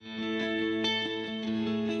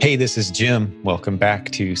Hey, this is Jim. Welcome back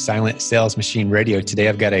to Silent Sales Machine Radio. Today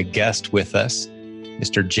I've got a guest with us,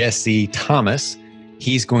 Mr. Jesse Thomas.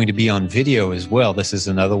 He's going to be on video as well. This is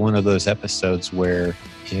another one of those episodes where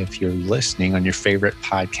if you're listening on your favorite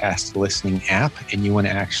podcast listening app and you want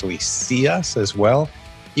to actually see us as well,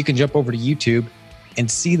 you can jump over to YouTube and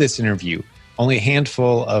see this interview. Only a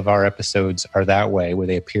handful of our episodes are that way, where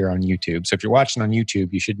they appear on YouTube. So if you're watching on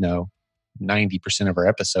YouTube, you should know 90% of our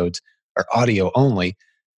episodes are audio only.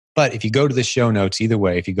 But if you go to the show notes, either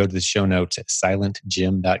way, if you go to the show notes at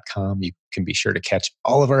silentjim.com, you can be sure to catch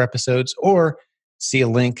all of our episodes or see a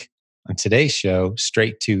link on today's show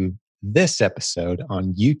straight to this episode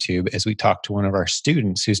on YouTube as we talk to one of our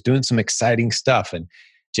students who's doing some exciting stuff. And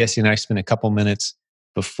Jesse and I spent a couple minutes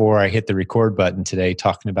before I hit the record button today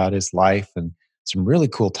talking about his life and some really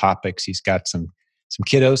cool topics. He's got some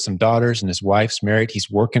kiddos, some daughters, and his wife's married.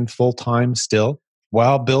 He's working full-time still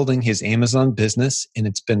while building his Amazon business. And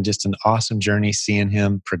it's been just an awesome journey seeing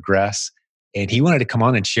him progress. And he wanted to come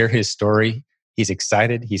on and share his story. He's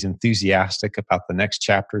excited. He's enthusiastic about the next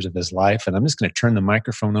chapters of his life. And I'm just going to turn the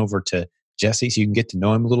microphone over to Jesse so you can get to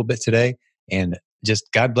know him a little bit today. And just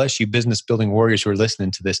God bless you, business building warriors who are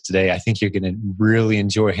listening to this today. I think you're going to really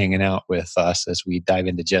enjoy hanging out with us as we dive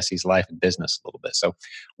into Jesse's life and business a little bit. So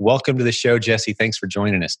welcome to the show, Jesse. Thanks for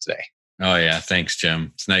joining us today. Oh, yeah. Thanks,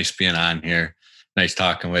 Jim. It's nice being on here. Nice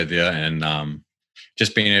talking with you and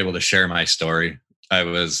just being able to share my story. I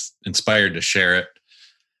was inspired to share it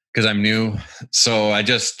because I'm new. So I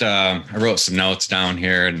just I wrote some notes down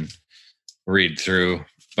here and read through.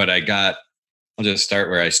 But I'll just start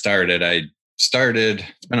where I started.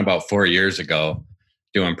 It's been about 4 years ago,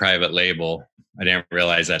 doing private label. I didn't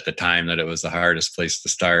realize at the time that it was the hardest place to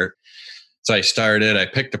start. So I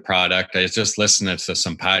picked a product. I was just listening to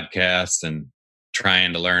some podcasts and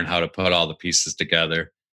trying to learn how to put all the pieces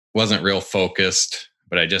together. Wasn't real focused,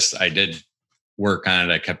 but I did work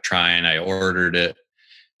on it. I kept trying. I ordered it,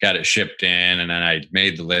 got it shipped in, and then I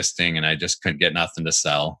made the listing and I just couldn't get nothing to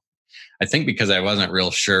sell. I think because I wasn't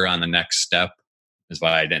real sure on the next step is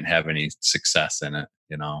why I didn't have any success in it,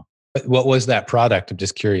 you know. What was that product? I'm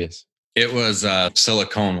just curious. It was a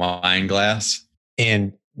silicone wine glass.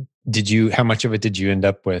 And how much of it did you end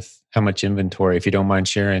up with? How much inventory, if you don't mind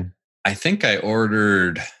sharing? I think I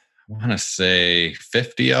ordered, I want to say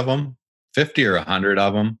 50 of them, 50 or 100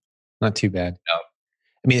 of them. Not too bad. No.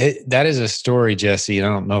 I mean, that is a story, Jesse. And I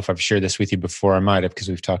don't know if I've shared this with you before. I might have because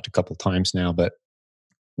we've talked a couple times now, but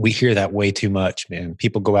we hear that way too much, man.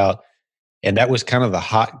 People go out, and that was kind of the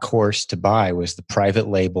hot course to buy was the private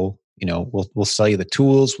label. You know, we'll sell you the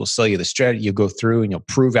tools, we'll sell you the strategy. You go through and you'll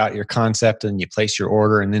prove out your concept and you place your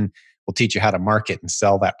order, and then we'll teach you how to market and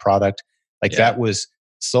sell that product. That was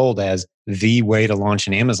sold as the way to launch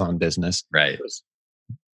an Amazon business. Right.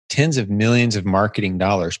 Tens of millions of marketing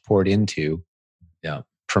dollars poured into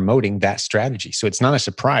promoting that strategy. So it's not a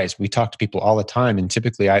surprise. We talk to people all the time, and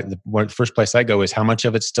typically the first place I go is how much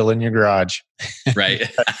of it's still in your garage. Right.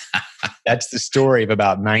 That's the story of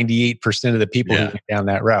about 98% of the people who went down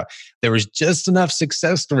that route. There was just enough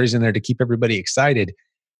success stories in there to keep everybody excited.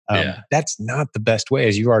 That's not the best way,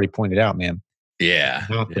 as you already pointed out, man. Yeah.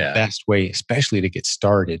 Not the best way, especially to get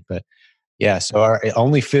started. But so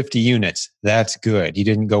only 50 units. That's good. You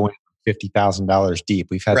didn't go in $50,000 deep.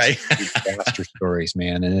 We've had some disaster stories,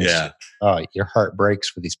 man. And your heart breaks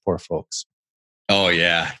for these poor folks. Oh,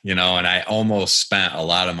 yeah. You know, and I almost spent a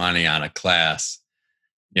lot of money on a class.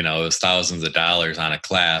 You know, it was thousands of dollars on a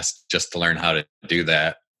class just to learn how to do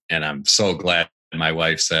that. And I'm so glad my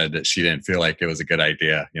wife said that she didn't feel like it was a good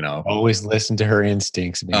idea, you know. Always listen to her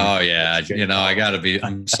instincts, man. Oh, yeah. You know,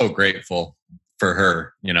 I'm so grateful for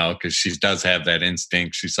her, you know, because she does have that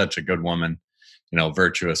instinct. She's such a good woman, you know,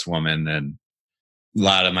 virtuous woman. And a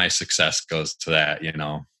lot of my success goes to that, you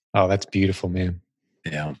know. Oh, that's beautiful, man.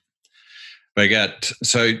 Yeah. But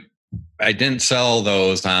I didn't sell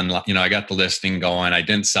those on, you know, I got the listing going. I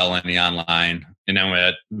didn't sell any online. And then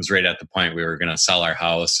it was right at the point we were going to sell our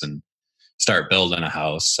house and start building a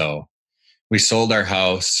house. So we sold our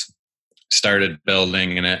house, started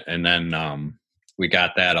building in it, and then we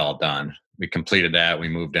got that all done. We completed that. We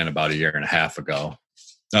moved in about a year and a half ago.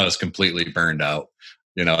 I was completely burned out.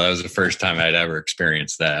 You know, that was the first time I'd ever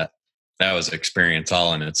experienced that. That was an experience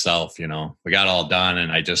all in itself, you know. We got all done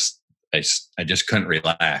and I just couldn't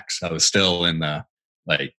relax. I was still in the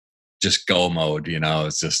just go mode, you know.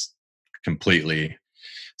 It's just completely.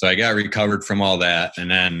 So I got recovered from all that, and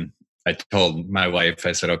then I told my wife,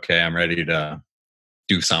 I said, okay, I'm ready to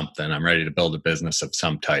do something. I'm ready to build a business of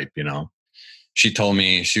some type, you know. She told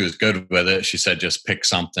me she was good with it. She said, just pick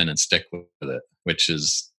something and stick with it, which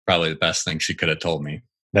is probably the best thing she could have told me.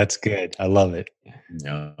 That's good. I love it. You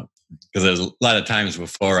know, because there's a lot of times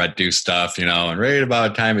before I'd do stuff, you know, and right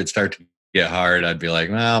about time it'd start to get hard, I'd be like,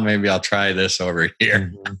 well, maybe I'll try this over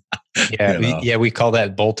here. Mm-hmm. Yeah, You know? we call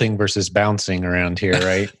that bolting versus bouncing around here,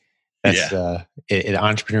 right? That's Yeah. an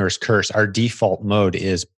entrepreneur's curse. Our default mode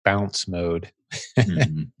is bounce mode.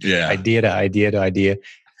 Yeah. Idea to idea to idea.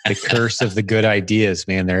 The curse of the good ideas,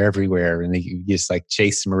 man, they're everywhere, and you just like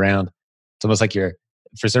chase them around. It's almost like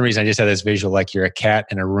for some reason, I just had this visual like you're a cat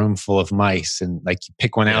in a room full of mice, and like you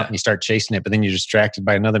pick one out and you start chasing it, but then you're distracted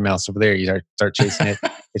by another mouse over there. You start chasing it.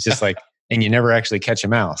 It's just like, and you never actually catch a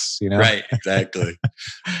mouse, you know? Right. Exactly.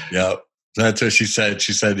 Yep. That's what she said.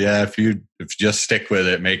 She said, yeah, if you just stick with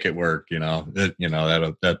it, make it work, you know,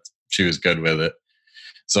 she was good with it.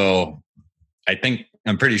 So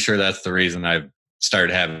I'm pretty sure that's the reason I've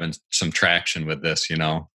started having some traction with this, you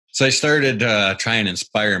know. So I started trying to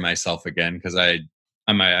inspire myself again because I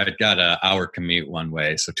got an hour commute one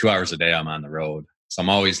way. So 2 hours a day I'm on the road. So I'm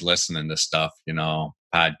always listening to stuff, you know,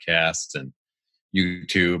 podcasts and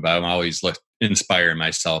YouTube. I'm always inspiring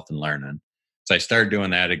myself and learning. So I started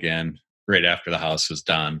doing that again right after the house was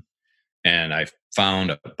done. And I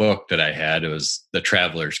found a book that I had. It was The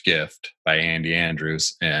Traveler's Gift by Andy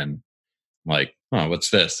Andrews. And I'm like, oh, what's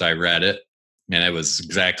this? I read it. And it was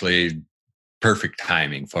exactly perfect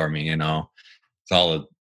timing for me, you know. It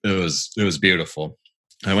was beautiful.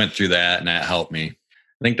 I went through that and that helped me.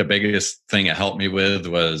 I think the biggest thing it helped me with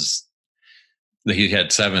was that he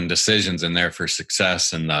had 7 decisions in there for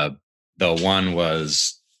success. And the one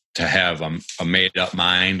was to have a made up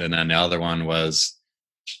mind. And then the other one was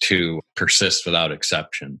to persist without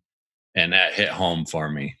exception. And that hit home for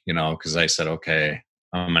me, you know, because I said, okay,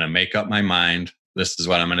 I'm going to make up my mind. This is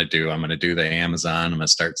what I'm going to do. I'm going to do the Amazon. I'm going to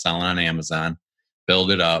start selling on Amazon,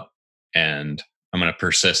 build it up, and I'm going to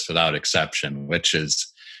persist without exception, which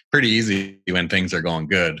is pretty easy when things are going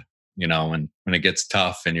good. You know, when it gets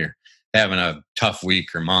tough and you're having a tough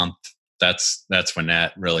week or month, that's when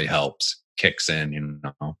that really helps, kicks in, you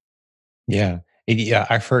know. Yeah. Yeah,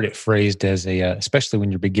 I've heard it phrased as especially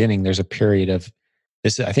when you're beginning, there's a period of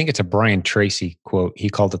this. I think it's a Brian Tracy quote. He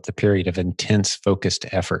called it the period of intense focused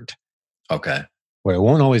effort. Okay. Where it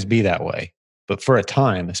won't always be that way, but for a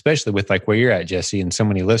time, especially with like where you're at, Jesse, and so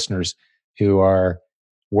many listeners who are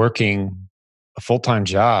working a full-time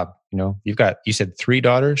job, you know, you said 3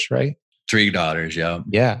 daughters, right? 3 daughters. Yeah.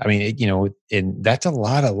 Yeah. I mean, you know, and that's a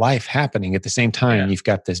lot of life happening at the same time. Yeah. You've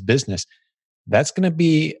got this business. That's going to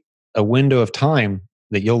be a window of time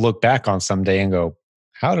that you'll look back on someday and go,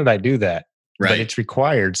 how did I do that? Right. But it's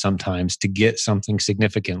required sometimes to get something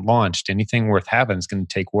significant launched. Anything worth having is going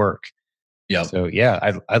to take work. Yeah. So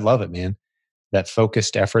yeah, I love it, man. That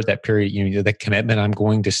focused effort, that period, you know, the commitment, I'm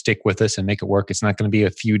going to stick with this and make it work. It's not going to be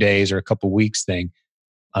a few days or a couple weeks thing.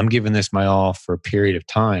 I'm giving this my all for a period of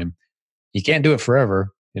time. You can't do it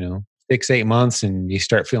forever, you know, 6-8 months and you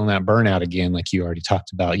start feeling that burnout again, like you already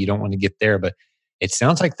talked about. You don't want to get there, but it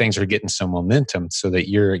sounds like things are getting some momentum so that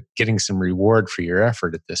you're getting some reward for your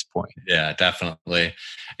effort at this point. Yeah, definitely.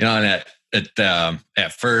 You know, and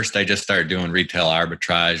at first I just started doing retail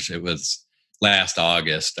arbitrage. It was last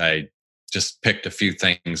August. I just picked a few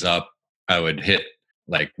things up. I would hit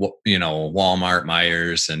like, you know, Walmart,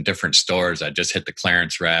 Myers, and different stores. I'd just hit the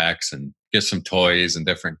clearance racks and get some toys and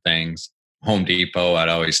different things. Home Depot, I'd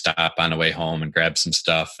always stop on the way home and grab some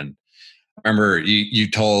stuff. And I remember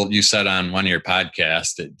you said on one of your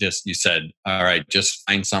podcasts that you said, all right, just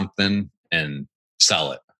find something and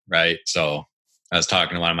sell it. Right. So I was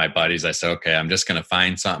talking to one of my buddies. I said, okay, I'm just going to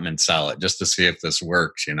find something and sell it just to see if this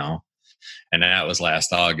works, you know? And that was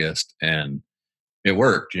last August and it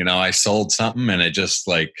worked. You know, I sold something and it just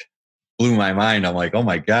like blew my mind. I'm like, oh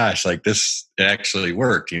my gosh, like this actually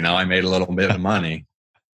worked. You know, I made a little bit of money.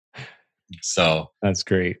 So that's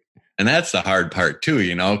great. And that's the hard part too,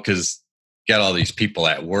 you know, because you got all these people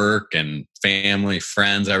at work and family,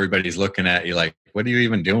 friends, everybody's looking at you like, what are you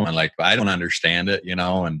even doing? Like, I don't understand it, you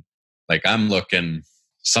know, and like, I'm looking,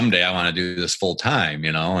 someday I want to do this full time,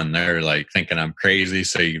 you know, and they're like thinking I'm crazy.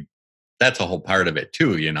 So that's a whole part of it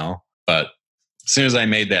too, you know, but as soon as I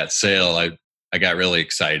made that sale, I got really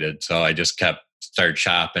excited. So I just started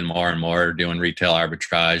shopping more and more, doing retail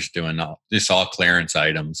arbitrage, doing all clearance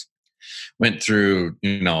items. Went through,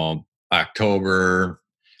 you know, October,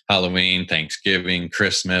 Halloween, Thanksgiving,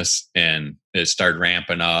 Christmas, and it started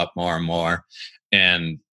ramping up more and more.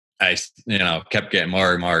 And I, you know, kept getting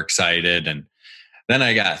more and more excited. And then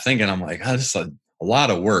I got thinking, I'm like, oh, this is a lot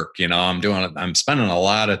of work. You know, I'm spending a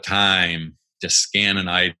lot of time just scanning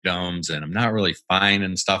items and I'm not really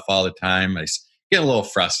finding stuff all the time. I get a little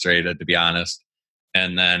frustrated, to be honest.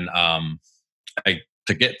 And then I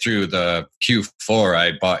to get through the Q4,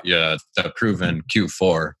 I bought you the Proven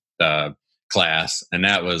Q4 class, and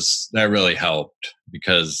that really helped,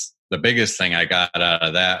 because the biggest thing I got out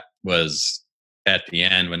of that was at the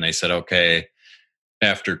end when they said, okay,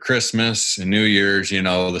 after Christmas and New Year's,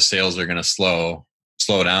 the sales are going to slow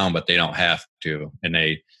down, but they don't have to. And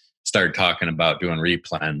they started talking about doing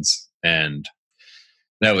replens, and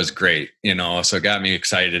that was great, so it got me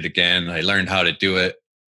excited again. I learned how to do it,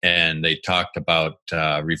 and they talked about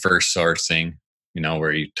reverse sourcing,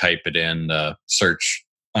 where you type it in the search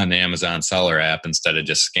on the Amazon seller app instead of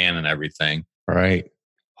just scanning everything. Right.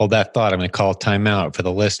 Hold that thought. I'm going to call timeout for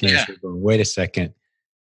the listeners. Yeah. Who are going, wait a second.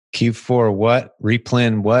 Q4 what?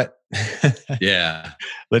 Replen what? Yeah.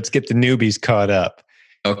 Let's get the newbies caught up.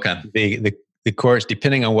 Okay. The course,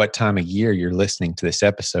 depending on what time of year you're listening to this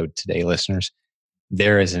episode today, listeners,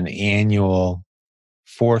 there is an annual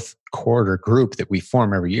fourth quarter group that we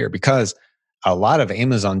form every year, because a lot of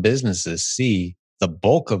Amazon businesses see the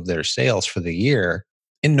bulk of their sales for the year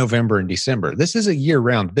in November and December. This is a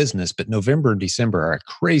year-round business, but November and December are a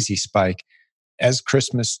crazy spike as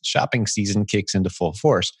Christmas shopping season kicks into full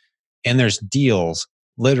force. And there's deals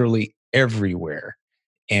literally everywhere.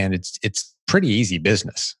 And it's pretty easy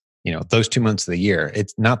business, those 2 months of the year.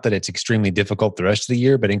 It's not that it's extremely difficult the rest of the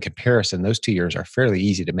year, but in comparison, those 2 years are fairly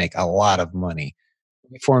easy to make a lot of money.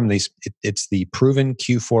 We form these, it's the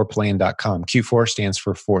provenq4plan.com. Q4 stands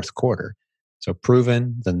for fourth quarter. So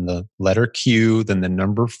proven, then the letter Q, then the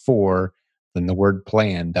number 4, then the word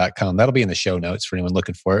plan.com. That'll be in the show notes for anyone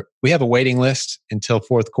looking for it. We have a waiting list until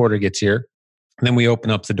fourth quarter gets here. And then we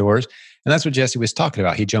open up the doors. And that's what Jesse was talking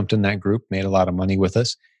about. He jumped in that group, made a lot of money with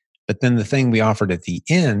us. But then the thing we offered at the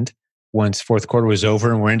end, once fourth quarter was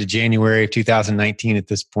over and we're into January of 2019 at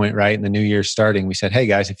this point, right? And the new year's starting, we said, hey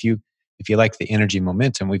guys, if you like the energy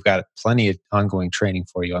momentum, we've got plenty of ongoing training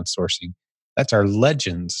for you on sourcing. That's our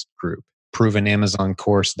Legends group,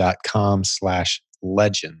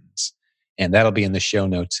 provenamazoncourse.com/legends. And that'll be in the show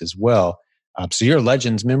notes as well. So you're a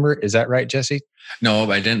Legends member, is that right, Jesse?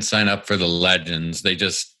 No, I didn't sign up for the Legends. They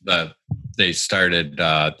just they started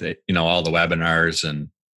all the webinars, and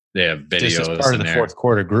they have videos. Just as part of the fourth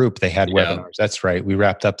quarter group, they had webinars. That's right. We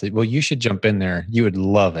wrapped up. Well, you should jump in there. You would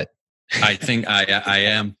love it. I think I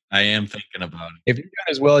am thinking about it. If you're doing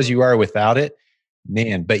as well as you are without it,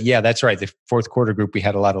 man. But yeah, that's right. The fourth quarter group, we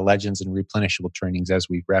had a lot of Legends and replenishable trainings as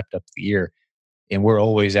we wrapped up the year, and we're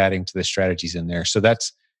always adding to the strategies in there. So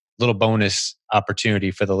that's a little bonus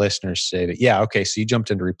opportunity for the listeners to say that, yeah, okay, so you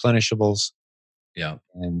jumped into replenishables. Yeah.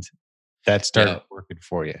 And that started working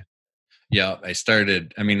for you. Yeah, I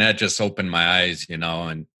started. I mean, that just opened my eyes, and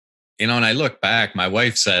I look back, my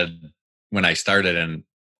wife said when I started in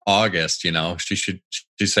August, she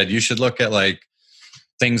said, you should look at like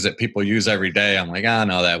things that people use every day. I'm like,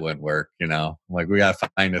 no, that wouldn't work. I'm like, we got to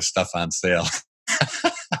find this stuff on sale.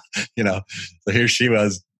 So here she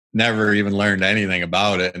was, never even learned anything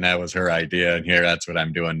about it. And that was her idea. And here, that's what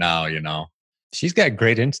I'm doing now, She's got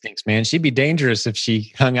great instincts, man. She'd be dangerous if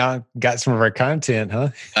she hung out, got some of our content,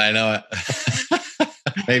 huh? I know it.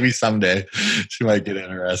 Maybe someday she might get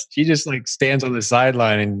interested. She just like stands on the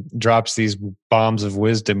sideline and drops these bombs of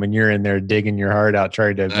wisdom, and you're in there digging your heart out,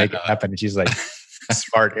 trying to make it happen. And she's like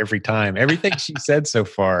smart every time. Everything she said so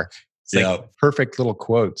far, it's like perfect little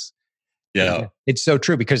quotes. Yeah. It's so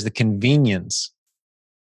true, because the convenience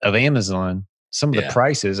of Amazon, some of the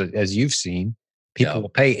prices, as you've seen, people will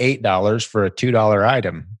pay $8 for a $2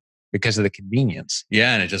 item because of the convenience.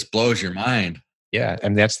 Yeah. And it just blows your mind. Yeah.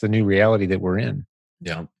 And that's the new reality that we're in.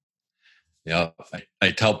 Yeah. Yeah.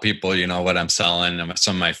 I tell people, what I'm selling, and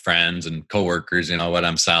some of my friends and coworkers, what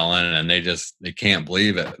I'm selling, and they can't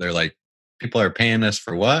believe it. They're like, people are paying this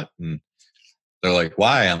for what? And they're like,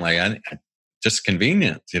 why? I'm like, just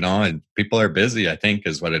convenience, and people are busy, I think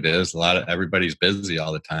is what it is. Everybody's busy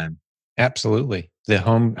all the time. Absolutely. The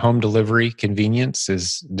home delivery convenience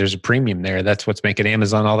there's a premium there. That's what's making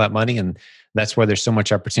Amazon all that money. And that's why there's so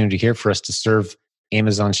much opportunity here for us to serve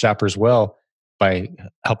Amazon shoppers well by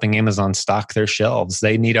helping Amazon stock their shelves.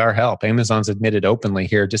 They need our help. Amazon's admitted openly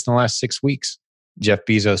here just in the last 6 weeks. Jeff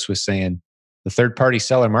Bezos was saying, the third-party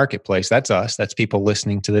seller marketplace, that's us. That's people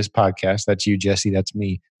listening to this podcast. That's you, Jesse. That's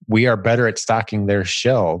me. We are better at stocking their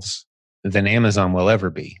shelves than Amazon will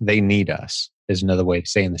ever be. They need us, is another way of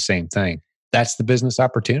saying the same thing. That's the business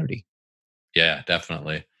opportunity. Yeah,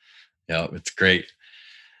 definitely. Yeah, it's great.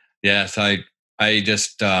 Yeah, so I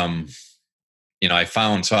just, I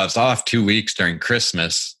found, so I was off 2 weeks during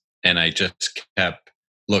Christmas, and I just kept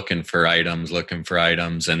looking for items.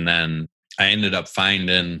 And then I ended up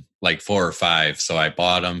finding like 4 or 5. So I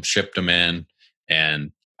bought them, shipped them in,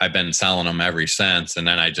 and I've been selling them ever since. And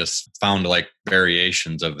then I just found like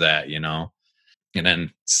variations of that, and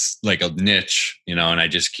then it's like a niche, and I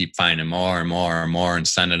just keep finding more and more and more and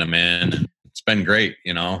sending them in. And it's been great,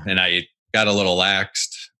 and I got a little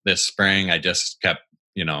laxed this spring. I just kept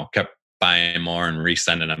buying more and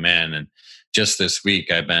resending them in. And just this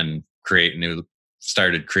week I've been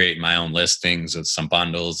started creating my own listings with some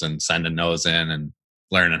bundles and sending those in and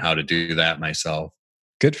learning how to do that myself.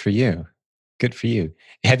 Good for you. Good for you.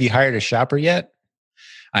 Have you hired a shopper yet?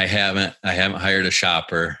 I haven't hired a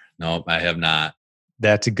shopper. No, I have not.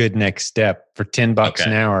 That's a good next step. For $10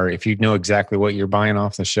 an hour, if you know exactly what you're buying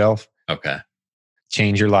off the shelf. Okay.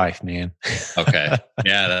 Change your life, man. Okay.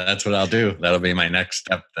 Yeah, that's what I'll do. That'll be my next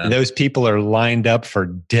step then. Those people are lined up for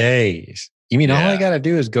days. You mean all I got to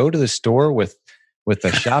do is go to the store with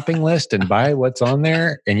a shopping list and buy what's on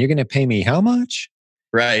there, and you're going to pay me how much?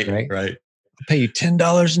 Right. I'll pay you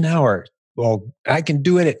 $10 an hour. Well, I can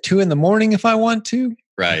do it at 2 a.m. if I want to.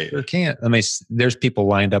 Right. I sure can't. I mean, there's people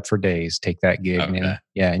lined up for days. Take that gig, man.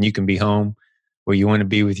 Yeah, and you can be home where you want to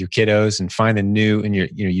be with your kiddos and find a new and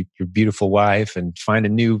your beautiful wife and find a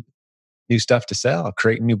new stuff to sell.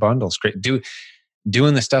 Create new bundles.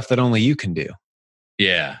 Doing the stuff that only you can do.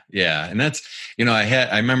 Yeah. And that's,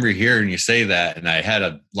 I remember hearing you say that, and I had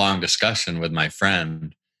a long discussion with my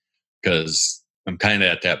friend because I'm kind of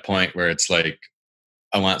at that point where it's like,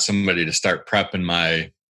 I want somebody to start prepping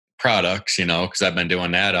my products, because I've been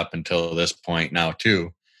doing that up until this point now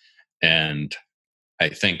too. And I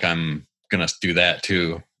think I'm going to do that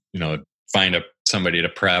too, find somebody to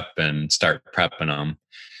prep and start prepping them.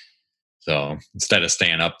 So instead of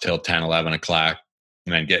staying up till 10, 11 o'clock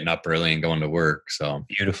and then getting up early and going to work. So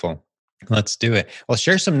beautiful. Let's do it. Well,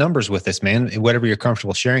 share some numbers with us, man, whatever you're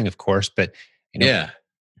comfortable sharing, of course, but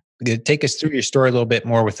take us through your story a little bit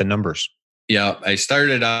more with the numbers. Yeah. I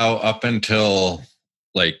started out up until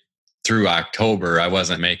like through October. I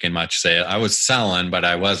wasn't making much sale. I was selling, but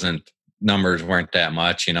numbers weren't that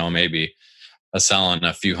much, maybe selling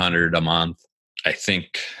a few hundred a month. I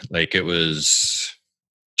think like it was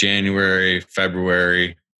January,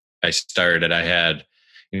 February, I started, I had,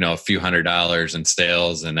 a few $100s in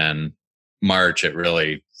sales. And then March, it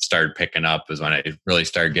really started picking up is when I really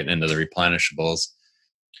started getting into the replenishables.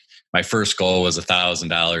 My first goal was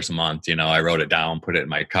 $1,000 a month. I wrote it down, put it in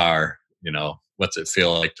my car, what's it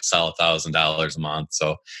feel like to sell $1,000 a month?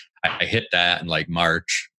 So I hit that in like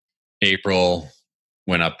March. April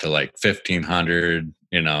went up to like 1,500,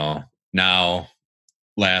 now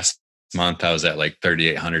last month I was at like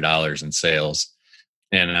 $3,800 in sales,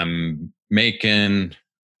 and I'm making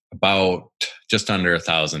about just under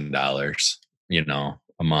 $1,000,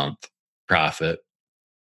 a month profit.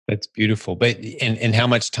 That's beautiful. But and how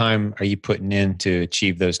much time are you putting in to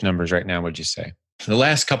achieve those numbers right now? Would you say the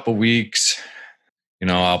last couple of weeks?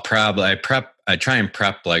 I try and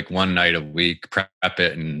prep like one night a week, prep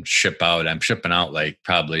it and ship out. I'm shipping out like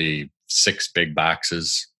probably 6 big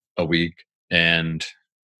boxes a week, and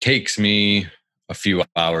takes me a few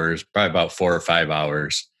hours, probably about 4 or 5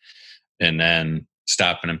 hours, and then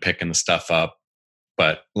stopping and picking the stuff up.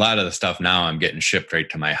 But a lot of the stuff now I'm getting shipped right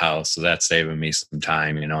to my house. So that's saving me some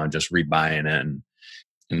time, I'm just rebuying it. And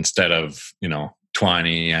instead of,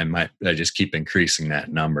 20, I just keep increasing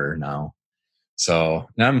that number now. So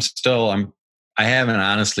I haven't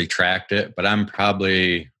honestly tracked it, but I'm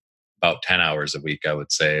probably about 10 hours a week, I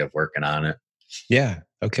would say, of working on it. Yeah.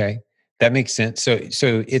 Okay. That makes sense. So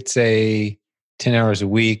it's a 10 hours a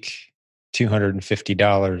week,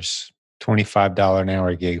 $250, $25 an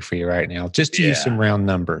hour gig for you right now, just to use some round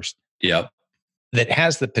numbers. Yep. That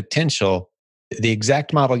has the potential, the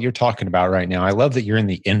exact model you're talking about right now. I love that you're in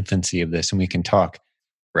the infancy of this and we can talk.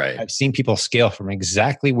 Right. I've seen people scale from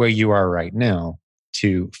exactly where you are right now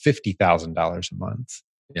to $50,000 a month.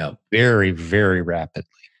 Yeah. Very, very rapidly.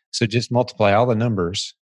 So just multiply all the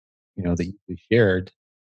numbers, that you shared,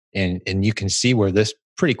 and you can see where this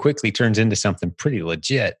pretty quickly turns into something pretty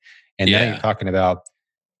legit. And now you're talking about,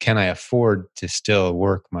 can I afford to still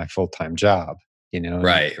work my full-time job?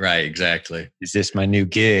 Right, exactly. Is this my new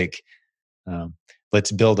gig?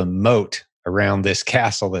 Let's build a moat around this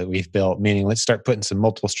castle that we've built, meaning let's start putting some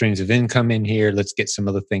multiple streams of income in here. Let's get some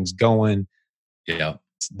other things going. Yeah.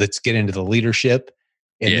 Let's get into the leadership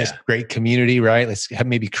in this great community, right? Let's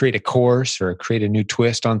maybe create a course or create a new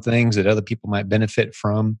twist on things that other people might benefit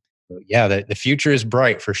from. So the future is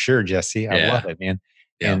bright for sure, Jesse. I love it, man.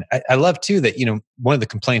 Yeah. And I love too that, one of the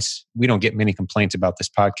complaints, we don't get many complaints about this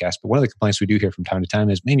podcast, but one of the complaints we do hear from time to time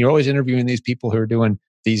is, man, you're always interviewing these people who are doing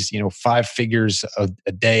these, 5 figures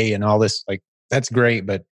a day and all this. Like, that's great.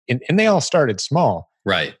 But, and they all started small.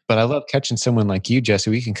 Right. But I love catching someone like you, Jesse.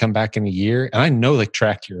 We can come back in a year, and I know the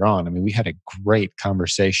track you're on. I mean, we had a great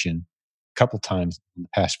conversation a couple times in the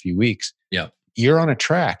past few weeks. Yeah. You're on a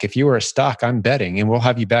track. If you were a stock, I'm betting, and we'll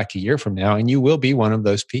have you back a year from now, and you will be one of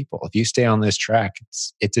those people. If you stay on this track,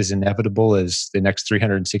 it's as inevitable as the next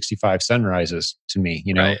 365 sunrises to me.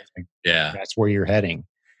 You know, Right. Yeah. that's where you're heading.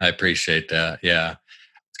 I appreciate that. Yeah.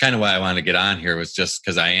 It's kind of why I wanted to get on here, was just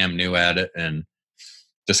because I am new at it, and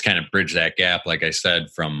just kind of bridge that gap, like I said,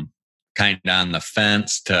 from kind of on the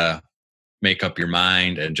fence to make up your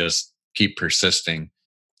mind and just keep persisting.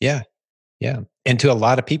 Yeah. Yeah. And to a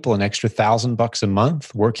lot of people, an extra $1,000 a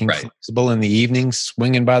month, working Right. flexible in the evenings,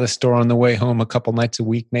 swinging by the store on the way home a couple nights a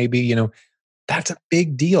week, maybe, you know, that's a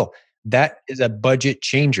big deal. That is a budget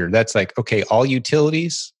changer. That's like, okay, all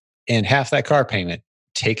utilities and half that car payment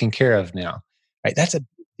taken care of now. Right. That's a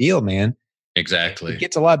big deal, man. Exactly. It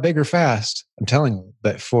gets a lot bigger fast. I'm telling you.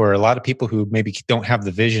 But for a lot of people who maybe don't have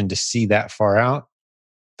the vision to see that far out,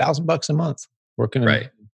 $1,000 a month, working Right. a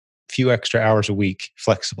few extra hours a week,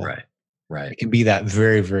 flexible. Right. Right. It can be that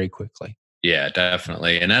very, very quickly. Yeah,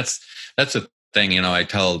 definitely. And that's the thing, I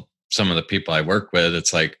tell some of the people I work with,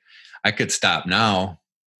 it's like, I could stop now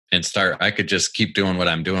and I could just keep doing what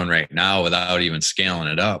I'm doing right now without even scaling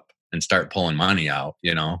it up and start pulling money out.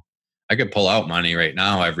 I could pull out money right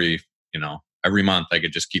now every month. I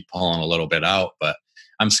could just keep pulling a little bit out, but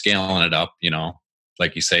I'm scaling it up,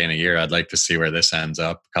 like you say, in a year, I'd like to see where this ends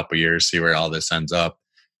up, a couple years, see where all this ends up.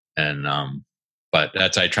 And, but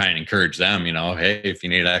I try and encourage them, hey, if you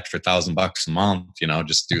need an extra $1,000 a month,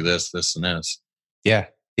 just do this, this, and this. Yeah.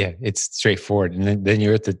 Yeah. It's straightforward. And then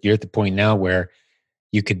you're at the point now where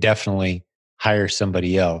you could definitely hire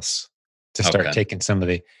somebody else to start taking some of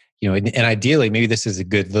the, and ideally, maybe this is a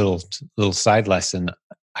good little side lesson.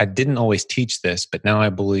 I didn't always teach this, but now I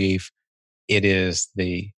believe it is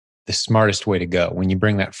the smartest way to go. When you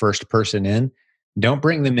bring that first person in, don't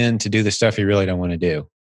bring them in to do the stuff you really don't want to do.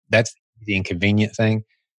 That's the inconvenient thing.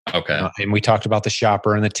 Okay. And we talked about the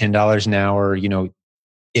shopper and the $10 an hour.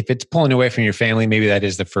 If it's pulling away from your family, maybe that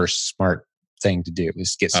is the first smart thing to do,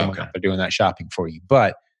 is get someone out there doing that shopping for you.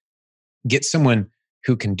 But get someone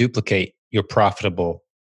who can duplicate your profitable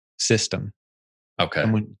system. Okay.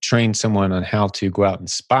 Train someone on how to go out and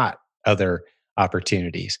spot other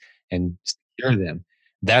opportunities and secure them.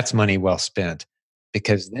 That's money well spent,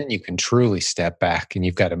 because then you can truly step back and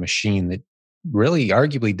you've got a machine that really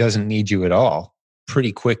arguably doesn't need you at all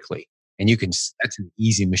pretty quickly. And that's an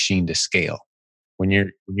easy machine to scale when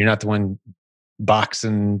you're not the one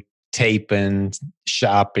boxing, taping,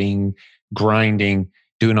 shopping, grinding,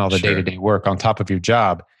 doing all the day-to-day work on top of your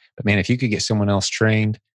job. But man, if you could get someone else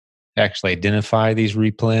trained to actually identify these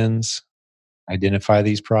replens, identify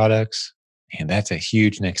these products, and that's a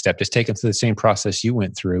huge next step. Just take them through the same process you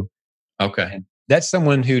went through. Okay. And that's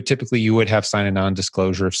someone who typically you would have sign a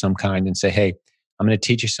non-disclosure of some kind and say, hey, I'm going to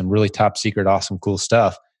teach you some really top secret, awesome, cool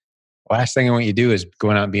stuff. Last thing I want you to do is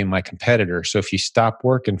going out and being my competitor. So if you stop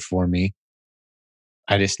working for me,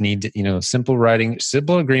 I just need to, simple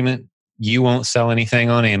agreement. You won't sell anything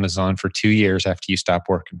on Amazon for 2 years after you stop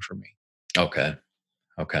working for me. Okay.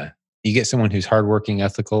 You get someone who's hardworking,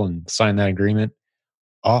 ethical, and sign that agreement,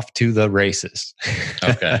 off to the races.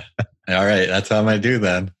 Okay. All right. That's how I do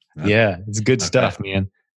then. Yeah. It's good stuff,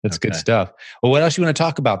 man. That's good stuff. Well, what else you want to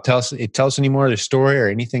talk about? Tell us any more of the story or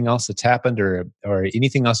anything else that's happened or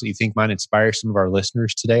anything else that you think might inspire some of our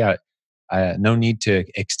listeners today. No need to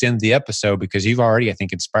extend the episode, because you've already, I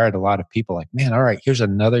think, inspired a lot of people. Like, man, all right, here's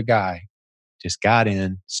another guy just got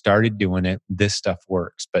in, started doing it. This stuff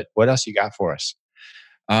works. But what else you got for us?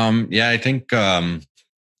 I think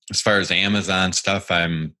as far as Amazon stuff,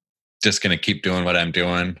 I'm just going to keep doing what I'm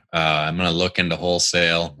doing. I'm going to look into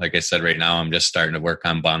wholesale. Like I said, right now, I'm just starting to work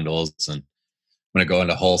on bundles, and I'm going to go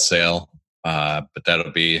into wholesale. But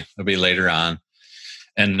that'll be later on.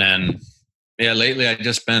 And then, lately I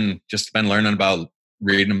just been learning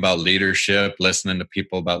reading about leadership, listening to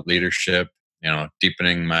people about leadership,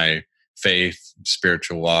 deepening my faith,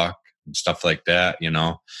 spiritual walk, and stuff like that.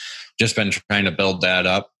 Just been trying to build that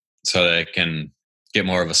up so that I can get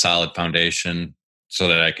more of a solid foundation, so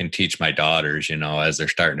that I can teach my daughters, as they're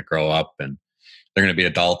starting to grow up, and they're going to be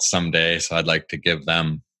adults someday. So I'd like to give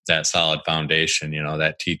them that solid foundation,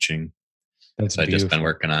 that teaching. That's so I've just been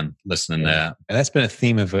working on listening to that. And that's been a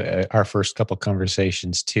theme of our first couple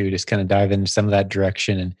conversations too, just kind of dive into some of that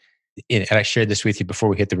direction. And I shared this with you before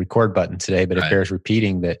we hit the record button today, but it bears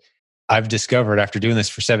repeating that I've discovered after doing this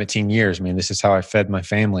for 17 years, this is how I fed my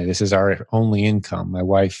family. This is our only income. My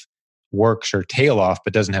wife works her tail off,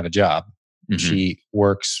 but doesn't have a job. Mm-hmm. She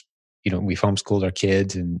works we've homeschooled our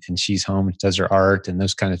kids and she's home and does her art and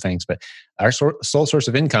those kind of things. But our sole source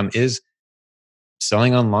of income is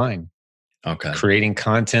selling online, Okay. creating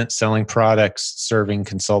content, selling products, serving,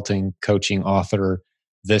 consulting, coaching, author.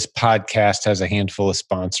 This podcast has a handful of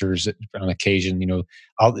sponsors on occasion.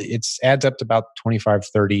 It adds up to about 25,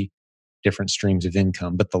 30 different streams of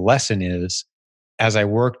income. But the lesson is, as I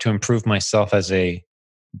work to improve myself as a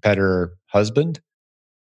better husband,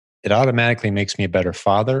 it automatically makes me a better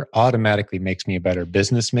father, automatically makes me a better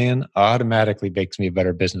businessman, automatically makes me a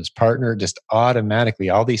better business partner. Just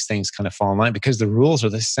automatically, all these things kind of fall in line because the rules are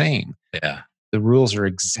the same. Yeah. The rules are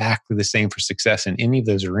exactly the same for success in any of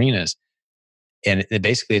those arenas. And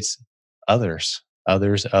basically it's others,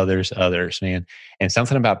 man. And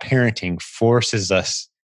something about parenting forces us.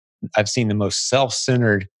 I've seen the most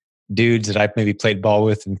self-centered dudes that I've maybe played ball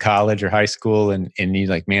with in college or high school, and you're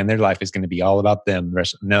like, man, their life is going to be all about them.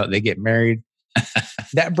 No, they get married.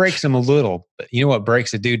 That breaks them a little. But you know what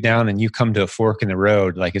breaks a dude down? And you come to a fork in the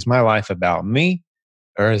road. Like, is my life about me,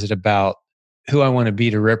 or is it about who I want to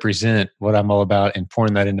be to represent what I'm all about and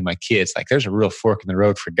pouring that into my kids? Like, there's a real fork in the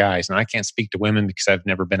road for guys. And I can't speak to women because I've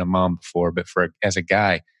never been a mom before. But as a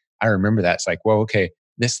guy, I remember that. It's like, well, okay,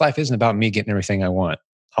 this life isn't about me getting everything I want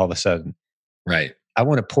all of a sudden. Right. I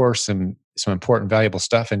want to pour some important, valuable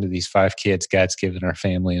stuff into these 5 kids God's given our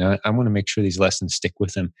family. And I want to make sure these lessons stick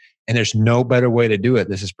with them. And there's no better way to do it.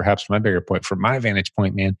 This is perhaps my bigger point from my vantage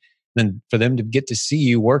point, man, than for them to get to see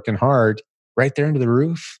you working hard right there under the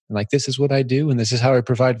roof. And like, this is what I do. And this is how I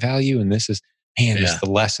provide value. And this is, just the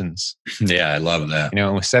lessons. Yeah, I love that.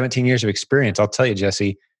 With 17 years of experience, I'll tell you,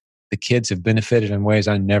 Jesse, the kids have benefited in ways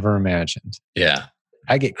I never imagined. Yeah.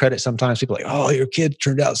 I get credit sometimes. People are like, oh, your kid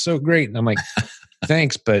turned out so great. And I'm like,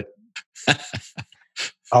 thanks, but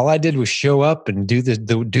all I did was show up and do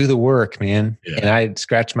the work, man. Yeah. And I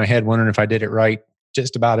scratched my head wondering if I did it right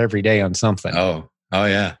just about every day on something. Oh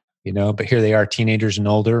yeah. But here they are, teenagers and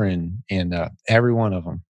older, and every one of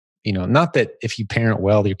them. Not that if you parent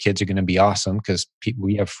well, your kids are going to be awesome because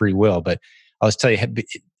we have free will. But I'll just tell you,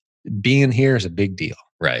 being here is a big deal.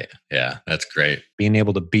 Right. Yeah, that's great. Being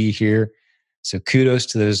able to be here. So kudos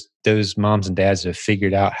to those moms and dads that have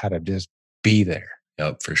figured out how to just be there.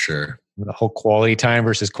 Yep, for sure. The whole quality time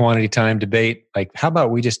versus quantity time debate. Like, how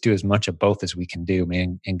about we just do as much of both as we can do,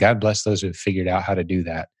 man? And God bless those who have figured out how to do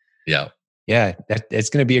that. Yeah. Yeah, it's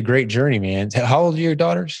going to be a great journey, man. How old are your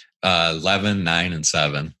daughters? 11, 9, and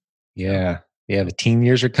 7. Yeah. Yeah, the teen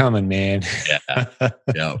years are coming, man. Yeah.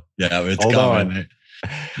 Yeah, it's Hold coming. On.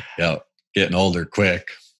 Yeah, getting older quick.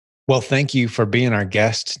 Well, thank you for being our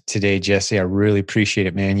guest today, Jesse. I really appreciate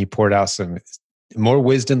it, man. You poured out some more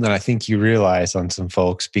wisdom than I think you realize on some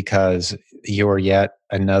folks, because you're yet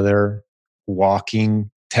another walking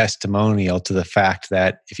testimonial to the fact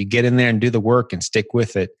that if you get in there and do the work and stick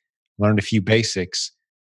with it, learn a few basics,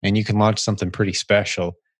 and you can launch something pretty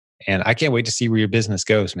special. And I can't wait to see where your business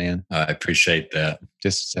goes, man. I appreciate that.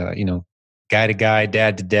 Just, guy to guy,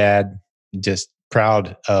 dad to dad, just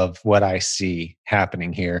proud of what I see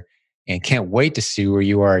happening here. And can't wait to see where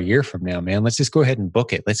you are a year from now, man. Let's just go ahead and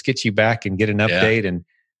book it. Let's get you back and get an update and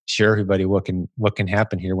share everybody what can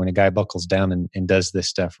happen here when a guy buckles down and does this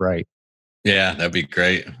stuff right. Yeah, that'd be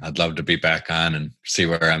great. I'd love to be back on and see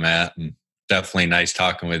where I'm at. And definitely nice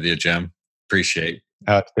talking with you, Jim. Appreciate it.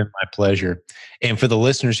 It's been my pleasure. And for the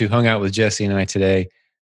listeners who hung out with Jesse and I today,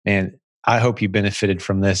 man, I hope you benefited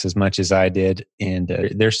from this as much as I did. And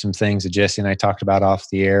there's some things that Jesse and I talked about off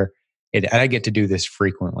the air. And I get to do this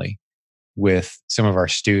frequently with some of our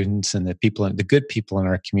students and the good people in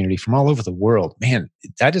our community from all over the world. Man,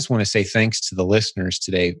 I just want to say thanks to the listeners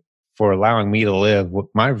today for allowing me to live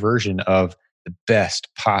my version of the best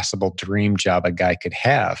possible dream job a guy could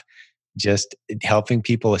have. Just helping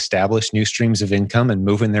people establish new streams of income and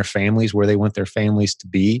moving their families where they want their families to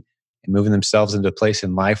be and moving themselves into a place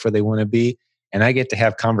in life where they want to be. And I get to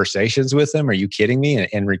have conversations with them. Are you kidding me?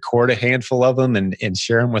 And record a handful of them and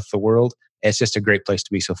share them with the world. It's just a great place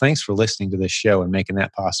to be. So thanks for listening to this show and making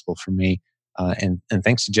that possible for me. And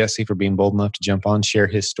thanks to Jesse for being bold enough to jump on, share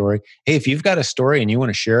his story. Hey, if you've got a story and you want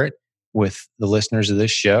to share it with the listeners of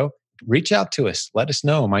this show, reach out to us. Let us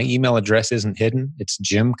know. My email address isn't hidden. It's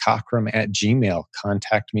jimcockrum@gmail.com.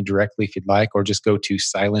 Contact me directly if you'd like, or just go to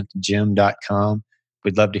silentjim.com.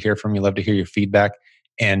 We'd love to hear from you. Love to hear your feedback.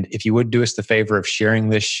 And if you would do us the favor of sharing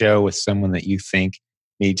this show with someone that you think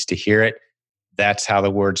needs to hear it, that's how the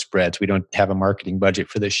word spreads. We don't have a marketing budget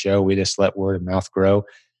for this show. We just let word of mouth grow.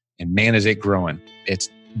 And man, is it growing. It's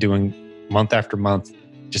doing month after month.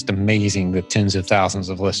 Just amazing, the tens of thousands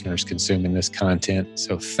of listeners consuming this content.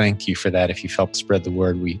 So thank you for that. If you've helped spread the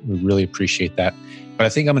word, we really appreciate that. But I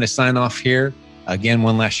think I'm going to sign off here. Again,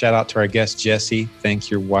 one last shout out to our guest, Jesse. Thank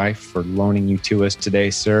your wife for loaning you to us today,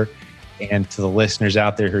 sir. And to the listeners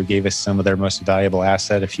out there who gave us some of their most valuable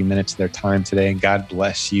asset, a few minutes of their time today. And God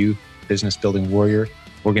bless you, business building warrior.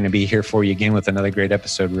 We're going to be here for you again with another great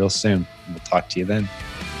episode real soon. We'll talk to you then.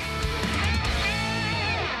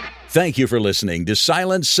 Thank you for listening to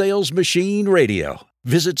Silent Sales Machine Radio.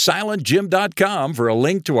 Visit silentjim.com for a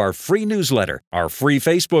link to our free newsletter, our free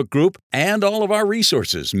Facebook group, and all of our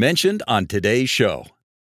resources mentioned on today's show.